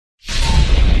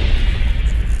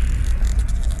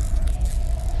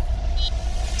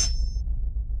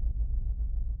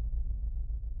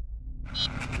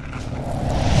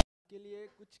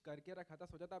कुछ करके रखा था,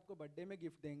 सोचा था आपको बर्थडे में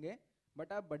गिफ्ट देंगे,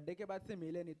 बट आप बर्थडे के बाद से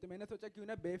मिले नहीं, तो मैंने सोचा क्यों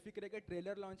ना बेफिक्रे के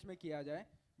ट्रेलर लॉन्च में किया जाए,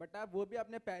 बट आप वो भी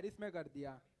आपने पेरिस में कर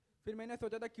दिया। फिर मैंने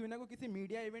सोचा था क्यों ना को किसी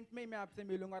मीडिया इवेंट में ही मैं आपसे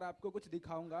मिलूंगा और आपको कुछ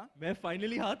दिखाऊंगा। मैं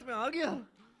फाइनली हाथ में आ गया।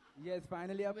 यस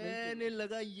फाइनली आप मैंने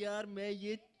लगा यार मैं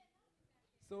ये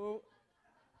सो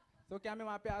क्या मैं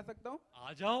वहाँ पे आ सकता हूँ?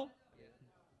 आ जाओ।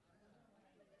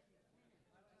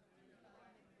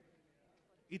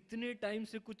 इतने टाइम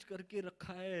से कुछ करके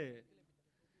रखा है,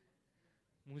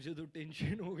 मुझे तो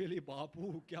टेंशन हो गई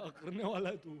बापू, क्या करने वाला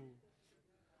है तू?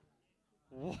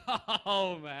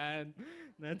 Wow man,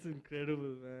 that's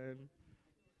incredible man.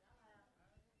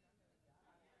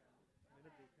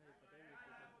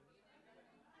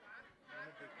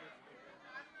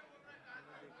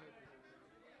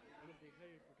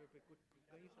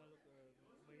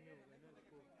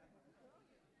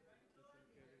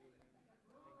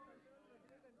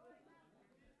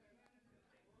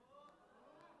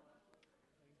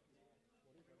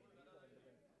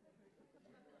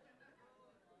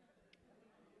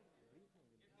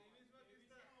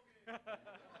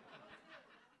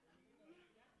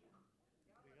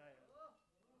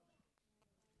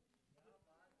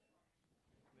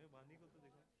 वानी को तो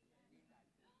देखा।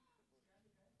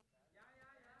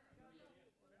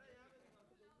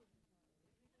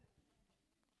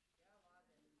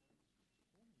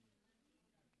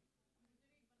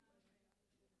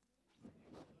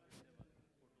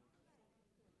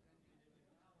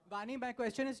 Vaani, my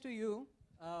question is to you.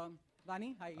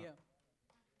 Vaani, hi here.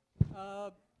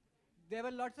 There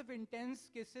were lots of intense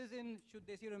kisses in Shuddh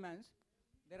Desi Romance.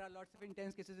 There are lots of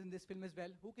intense kisses in this film as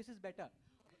well. Who kisses better?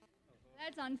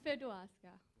 That's unfair to ask,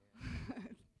 yeah.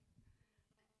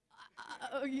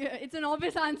 Yeah, it's an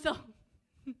obvious answer.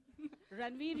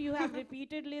 Ranveer, you have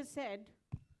repeatedly said,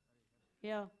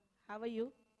 yeah, how are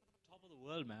you? Top of the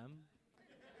world, ma'am.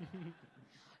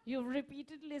 You've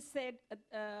repeatedly said,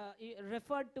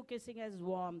 referred to kissing as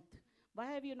warmth. Why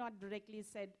have you not directly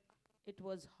said it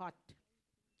was hot?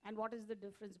 And what is the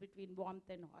difference between warmth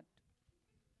and hot?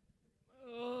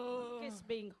 Kiss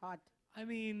being hot. I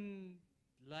mean,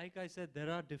 like I said, there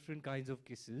are different kinds of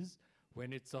kisses.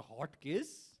 When it's a hot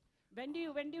kiss. When do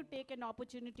you take an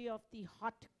opportunity of the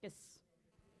hot kiss?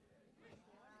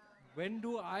 When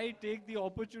do I take the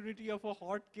opportunity of a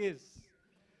hot kiss?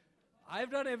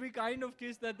 I've done every kind of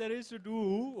kiss that there is to do,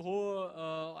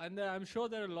 and I'm sure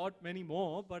there are many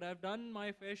more, but I've done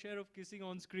my fair share of kissing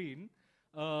on screen.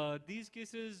 These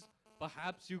kisses,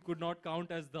 perhaps you could not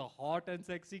count as the hot and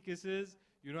sexy kisses.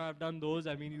 You know, I've done those.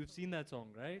 I mean, you've seen that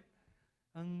song, right?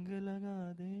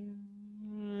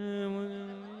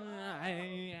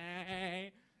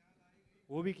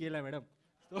 वो भी खेला है madam.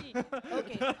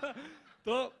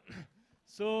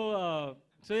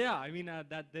 So yeah, I mean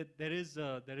that there is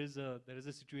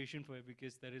a situation for every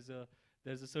kiss. There's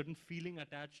a certain feeling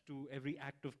attached to every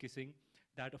act of kissing.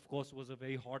 That of course was a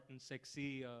very hot and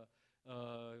sexy,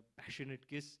 passionate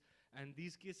kiss. And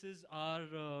these kisses are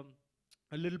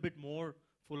a little bit more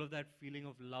full of that feeling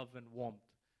of love and warmth.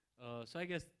 So I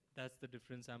guess that's the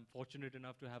difference. I'm fortunate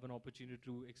enough to have an opportunity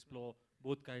to explore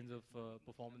both kinds of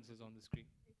performances on the screen.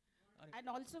 And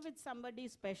also with somebody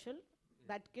special,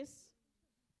 that kiss.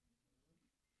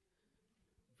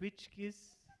 Which kiss?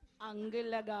 Ang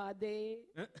laga de.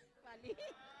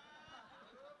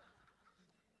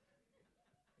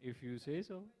 If you say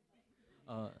so.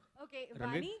 Okay,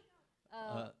 Ranveer?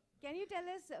 Vaani, can you tell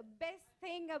us best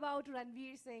thing about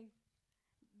Ranveer Singh?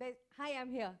 Hi,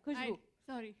 I'm here. Hi, Khushbu.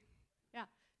 sorry. Yeah.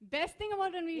 Best thing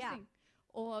about Ranveer Yeah. Singh?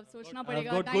 Oh, अब सोचना I've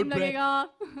पड़ेगा, got time good breath. लगेगा.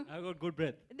 I've got good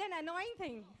breath. Then annoying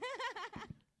thing.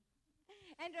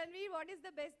 And Ranveer, what is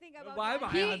the best thing about Why am I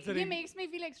Ranveer? answering? He makes me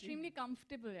feel extremely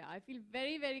comfortable. Yeah, I feel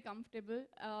very, very comfortable.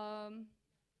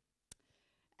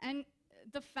 And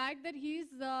the fact that he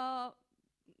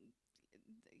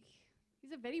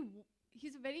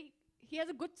has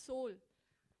a good soul,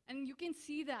 and you can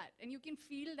see that, and you can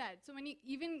feel that. So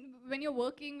even when you're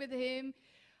working with him,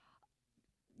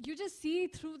 you just see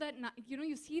through that.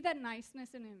 You see that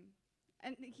niceness in him,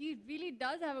 and he really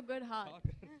does have a good heart.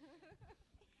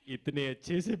 इतने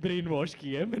अच्छे से brain wash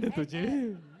किया मैंने तुझे।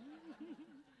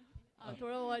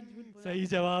 थोड़ा बहुत झूठ बोला। सही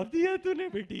जवाब दिया तूने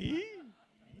बेटी।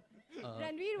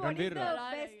 Ranveer, what is the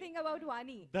best thing about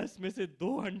Vaani? 10 में से 2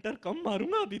 हंटर कम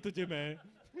मारूंगा अभी तुझे मैं।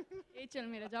 ए चल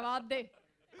मेरा जवाब दे।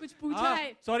 कुछ पूछा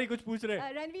है? Sorry, कुछ पूछ रहे।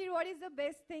 Ranveer, what is the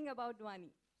best thing about Vaani?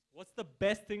 What's the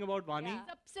best thing about Vaani? Yeah.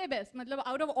 सबसे best, मतलब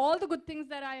out of all the good things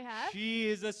that I have. She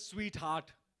is a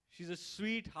sweetheart. She's a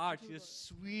sweetheart. She's a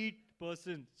sweet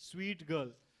person, sweet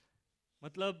girl.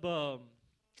 मतलब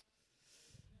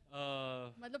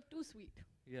मतलब too sweet.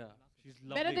 yeah, she's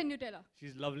lovely. Better than Nutella.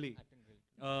 She's lovely.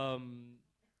 Um,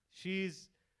 she's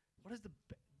what is the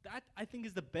that I think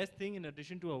is the best thing in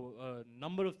addition to a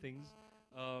number of things.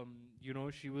 You know,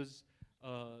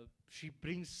 she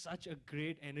brings such a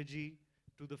great energy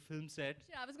to the film set.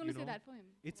 Actually, I was going to say that for him.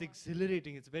 It's Wow.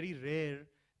 exhilarating. It's very rare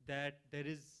that there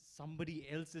is somebody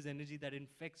else's energy that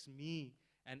infects me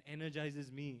and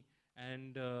energizes me.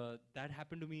 And that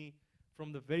happened to me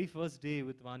from the very first day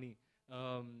with Vaani.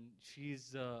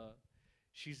 She's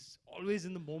always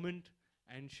in the moment,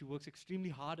 and she works extremely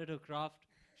hard at her craft.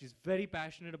 She's very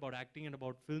passionate about acting and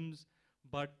about films.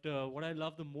 But what I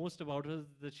love the most about her is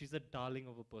that she's a darling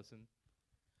of a person.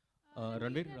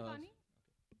 Ranveer हाँ,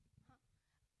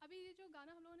 अभी ये जो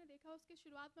गाना हम लोगों ने देखा उसके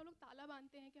शुरुआत में हम लोग ताला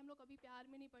बांधते हैं कि हम लोग कभी प्यार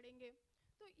में नहीं पड़ेंगे,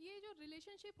 तो ये जो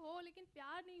रिलेशनशिप हो लेकिन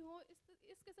प्यार नहीं हो,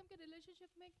 इस किस्म के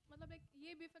रिलेशनशिप में मतलब एक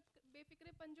ये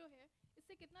बेफिक्रेपन जो है,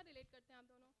 इससे कितना रिलेट करते हैं आप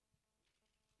दोनों?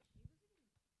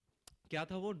 क्या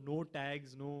था वो? No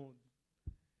tags, no.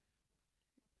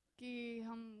 कि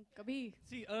हम कभी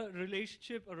See, a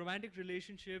romantic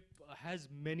relationship has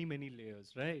many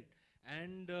layers, right?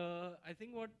 And I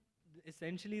think what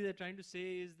essentially they're trying to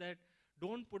say is that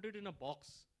don't put it in a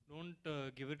box. Don't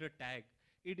give it a tag.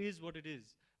 It is what it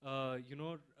is.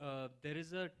 There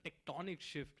is a tectonic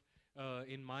shift,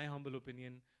 in my humble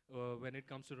opinion, when it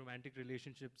comes to romantic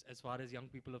relationships as far as young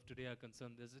people of today are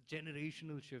concerned. There's a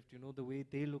generational shift, the way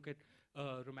they look at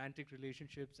romantic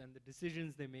relationships and the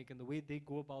decisions they make and the way they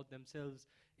go about themselves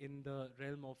in the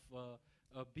realm of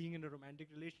being in a romantic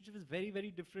relationship is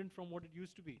very different from what it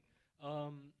used to be.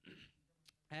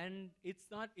 And it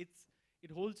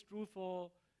holds true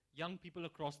for young people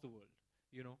across the world.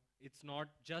 It's not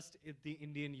just the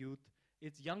Indian youth.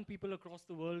 It's young people across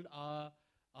the world are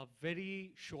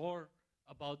very sure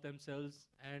about themselves,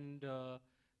 and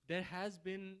there has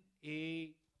been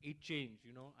a change.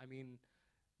 I mean,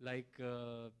 like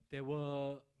there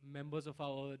were members of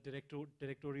our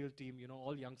directorial team,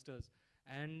 all youngsters,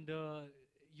 and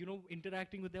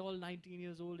interacting with them, all 19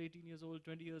 years old, 18 years old,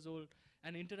 20 years old,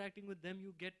 and interacting with them,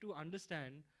 you get to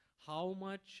understand how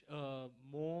much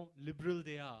more liberal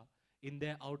they are in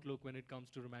their outlook when it comes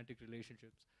to romantic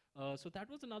relationships. So that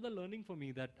was another learning for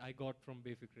me that I got from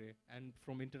Befikre and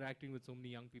from interacting with so many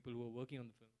young people who are working on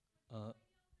the film.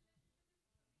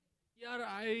 Yeah,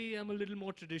 I am a little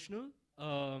more traditional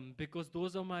because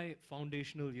those are my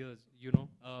foundational years,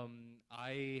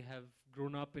 I have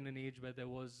grown up in an age where there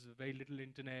was very little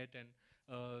internet and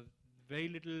very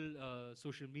little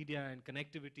social media and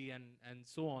connectivity and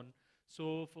so on.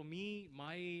 So for me,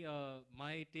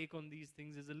 my take on these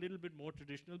things is a little bit more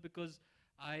traditional because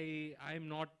I'm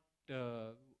not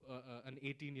an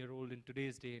 18-year-old in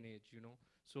today's day and age,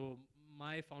 So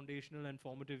my foundational and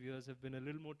formative years have been a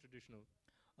little more traditional.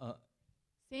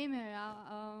 Same here.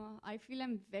 I feel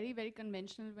I'm very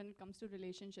conventional when it comes to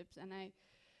relationships, and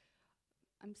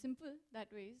I'm simple that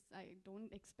ways. I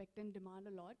don't expect and demand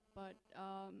a lot, but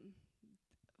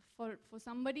for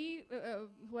somebody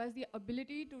who has the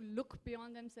ability to look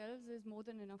beyond themselves is more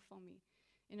than enough for me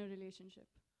in a relationship.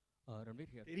 Ranveer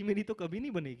here. तेरी मेरी तो कभी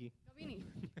नहीं बनेगी. कभी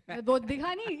नहीं. मैं बहुत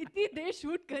दिखा नहीं, इतनी देर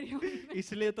शूट करी हूँ.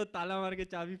 इसलिए तो ताला मार के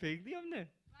चाबी फेंक दी हमने.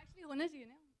 Actually होना चाहिए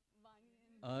ना.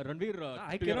 Ranveer,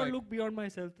 I cannot look beyond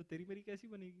myself. तो तेरी मेरी कैसी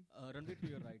बनेगी? Ranveer, to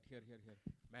your right, here.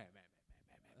 मैं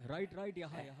Right,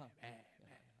 यहाँ.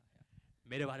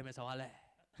 मेरे बारे में सवाल है.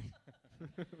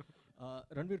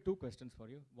 Ranveer, two questions for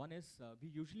you. One is, we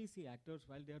usually see actors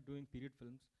while they are doing period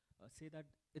films say that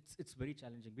it's very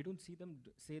challenging. We don't see them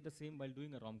say the same while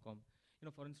doing a rom-com.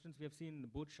 For instance, we have seen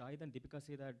both Shahid and Deepika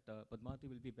say that Padmavati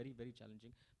will be very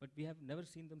challenging, but we have never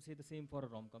seen them say the same for a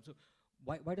rom-com. So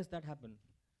why does that happen?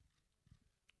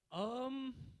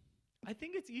 I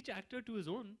think it's each actor to his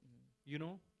own,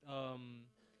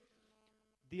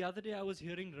 The other day I was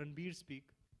hearing Ranveer speak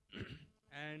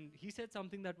and he said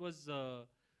something that was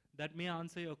that may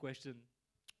answer your question.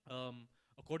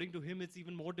 According to him, it's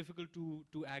even more difficult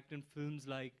to act in films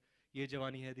like Ye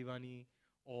Jawani Hai Diwani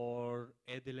or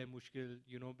Ae Dil Hai Mushkil,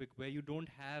 where you don't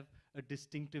have a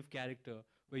distinctive character,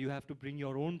 where you have to bring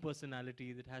your own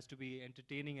personality that has to be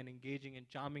entertaining and engaging and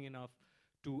charming enough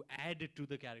to add it to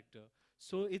the character.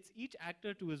 So it's each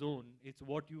actor to his own. It's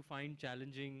what you find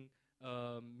challenging.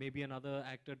 Maybe another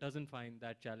actor doesn't find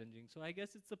that challenging. So I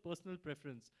guess it's a personal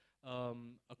preference.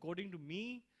 According to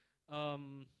me,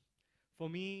 for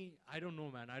me, I don't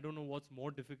know, man. I don't know what's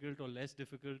more difficult or less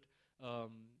difficult.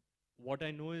 What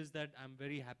I know is that I'm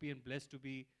very happy and blessed to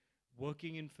be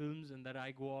working in films and that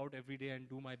I go out every day and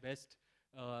do my best.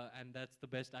 And that's the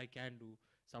best I can do.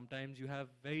 Sometimes you have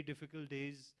very difficult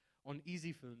days on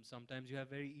easy films. Sometimes you have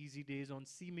very easy days on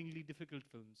seemingly difficult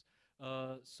films.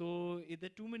 So there are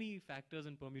too many factors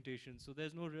and permutations. So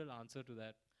there's no real answer to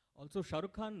that. Also, Shah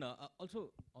Rukh Khan,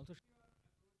 also.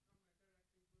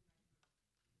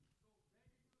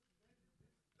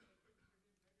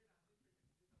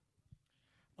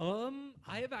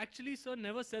 I have actually, sir,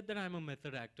 never said that I'm a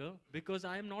method actor because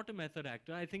I am not a method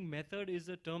actor. I think method is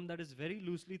a term that is very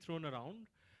loosely thrown around.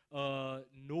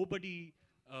 Nobody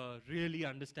really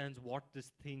understands what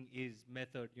this thing is,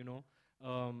 method, you know.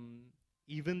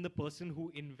 Even the person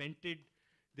who invented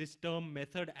this term,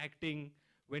 method acting,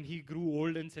 when he grew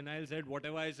old and senile, said,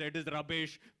 whatever I said is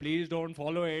rubbish, please don't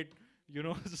follow it, you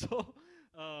know.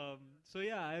 So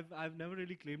yeah, I've never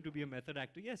really claimed to be a method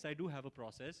actor. Yes, I do have a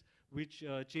process which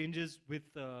changes with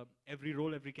every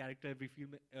role, every character, every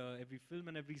film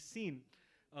and every scene.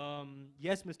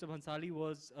 Yes, Mr. Bhansali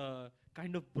was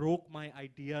kind of broke my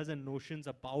ideas and notions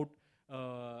about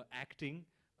acting.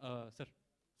 Sir.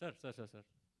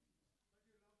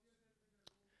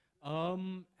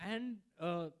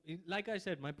 Like I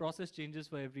said, my process changes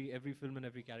for every film and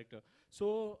every character.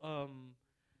 So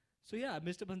yeah,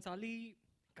 Mr. Bhansali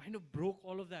kind of broke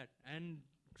all of that, and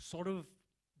sort of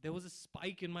there was a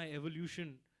spike in my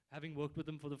evolution having worked with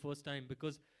him for the first time,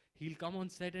 because he'll come on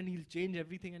set and he'll change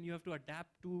everything, and you have to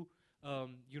adapt to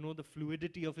you know, the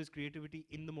fluidity of his creativity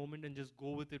in the moment and just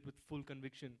go with it with full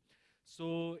conviction.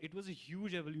 So it was a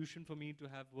huge evolution for me to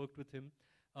have worked with him.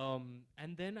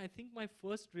 And then I think my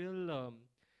first real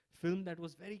film that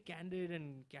was very candid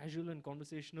and casual and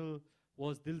conversational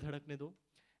was Dil Dhadakne Do.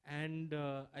 And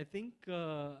I think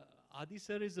Adi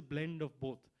sir is a blend of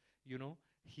both. You know,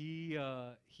 he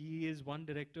is one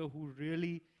director who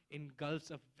really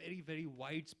engulfs a very, very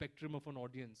wide spectrum of an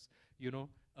audience. You know,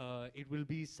 it will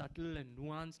be subtle and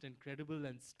nuanced and credible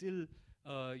and still,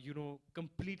 you know,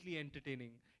 completely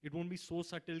entertaining. It won't be so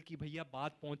subtle ki bhaiya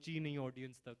baat pahunchi nahi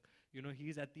audience tak. You know,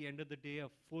 he's at the end of the day a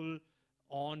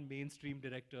full-on mainstream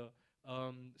director.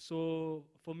 So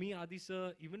for me, Adi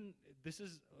sir, even this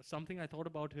is something I thought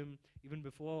about him even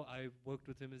before I worked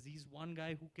with him, is he's one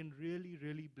guy who can really,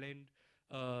 really blend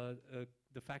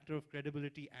the factor of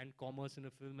credibility and commerce in a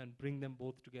film and bring them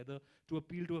both together to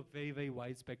appeal to a very, very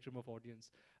wide spectrum of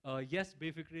audience. Yes,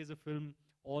 Befikre is a film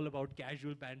all about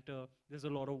casual banter. There's a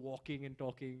lot of walking and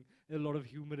talking. There's a lot of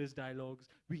humorous dialogues.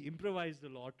 We improvised a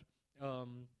lot.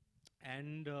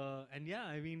 And yeah,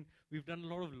 I mean, we've done a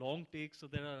lot of long takes, so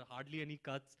there are hardly any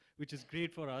cuts, which is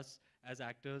great for us as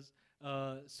actors.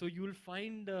 So you'll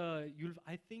find,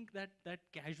 I think that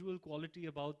casual quality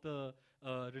about the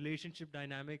relationship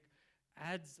dynamic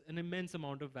adds an immense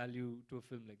amount of value to a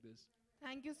film like this.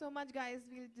 Thank you so much, guys.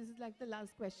 This is like the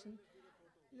last question.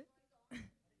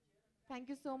 Thank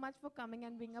you so much for coming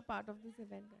and being a part of this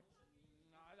event, guys.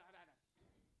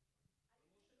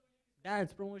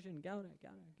 Dance promotion, क्या हो रहा है, क्या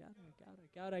हो रहा है, क्या हो रहा है,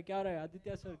 क्या हो रहा है, क्या हो रहा है,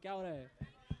 आदित्य सर, क्या हो रहा है?